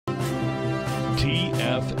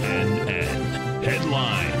TFNN.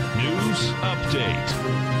 Headline News Update.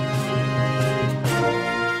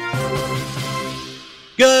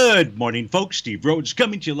 Good morning, folks. Steve Rhodes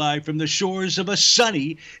coming to you live from the shores of a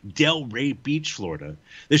sunny Delray Beach, Florida.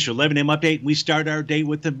 This is your 11 a.m. update. We start our day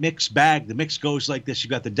with the mixed bag. The mix goes like this. You've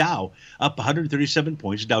got the Dow up 137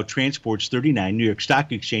 points. Dow Transports 39. New York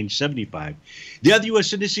Stock Exchange 75. The other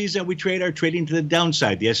U.S. indices that we trade are trading to the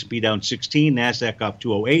downside. The S&P down 16. NASDAQ off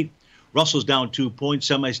 208. Russell's down 2 points.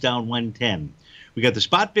 Semi's down 110. We got the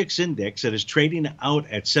spot VIX index that is trading out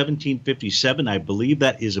at 1757. I believe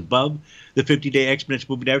that is above the 50-day exponential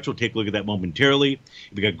moving average. We'll take a look at that momentarily.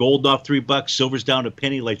 We got gold off $3, silver's down a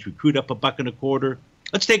penny, light sweet crude up $1.25.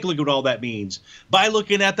 Let's take a look at what all that means by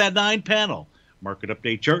looking at that 9-panel market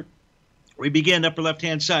update chart. We begin upper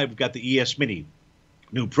left-hand side. We've got the ES Mini.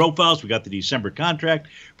 New profiles. We got the December contract.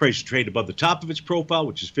 Price to trade above the top of its profile,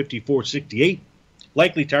 which is 54.68.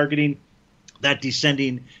 Likely targeting that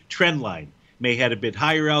descending trend line. May head a bit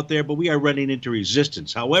higher out there, but we are running into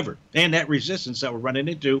resistance. However, and that resistance that we're running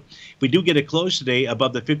into, if we do get it close today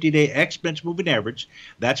above the 50-day exponential moving average,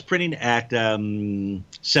 that's printing at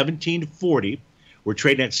 1740. We're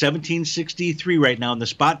trading at 1763 right now in the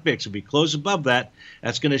spot VIX. If we close above that,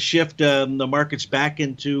 that's going to shift the markets back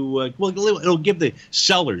into, well, it'll give the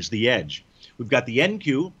sellers the edge. We've got the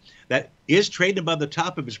NQ that is trading above the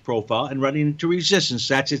top of its profile and running into resistance.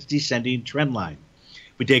 That's its descending trend line.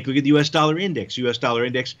 We take a look at the U.S. dollar index. U.S. dollar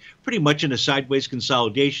index pretty much in a sideways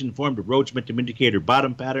consolidation, formed a Rhodes momentum indicator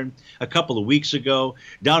bottom pattern a couple of weeks ago,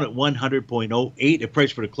 down at 100.08. If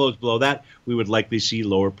price were to close below that, we would likely see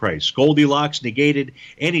lower price. Goldilocks negated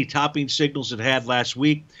any topping signals it had last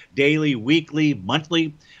week, daily, weekly,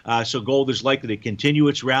 monthly. So gold is likely to continue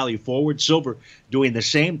its rally forward. Silver doing the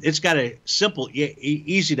same. It's got a simple,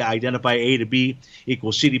 easy to identify A to B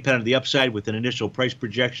equals C dependent on the upside with an initial price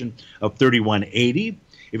projection of 31.80.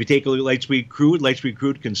 If you take a look at light sweet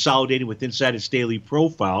crude consolidating with inside its daily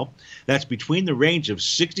profile, that's between the range of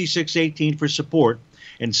 66.18 for support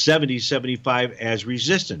and 70.75 as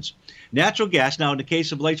resistance. Natural gas, now in the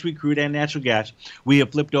case of light sweet crude and natural gas, we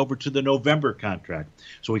have flipped over to the November contract.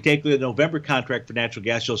 So we take the November contract for natural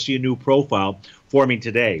gas, you'll see a new profile forming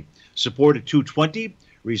today. Support at 220,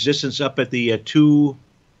 resistance up at the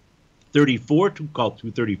 234, called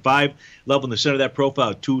 235, level in the center of that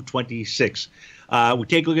profile at 226. We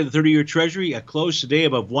take a look at the 30-year Treasury. A close today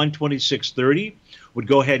above 126.30 would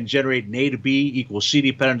go ahead and generate an A to B equals C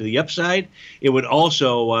dependent to the upside. It would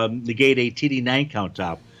also negate a TD9 count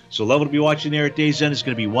top. So level to be watching there at day's end is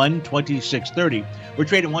going to be 126.30. We're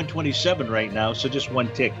trading 127 right now, so just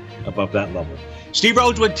one tick above that level. Steve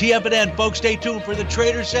Rhodes with TFNN. Folks, stay tuned for the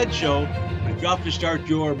Trader's Edge Show. If you're off to start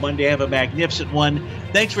your Monday, have a magnificent one.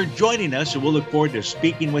 Thanks for joining us, and we'll look forward to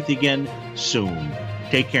speaking with you again soon.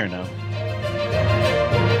 Take care now.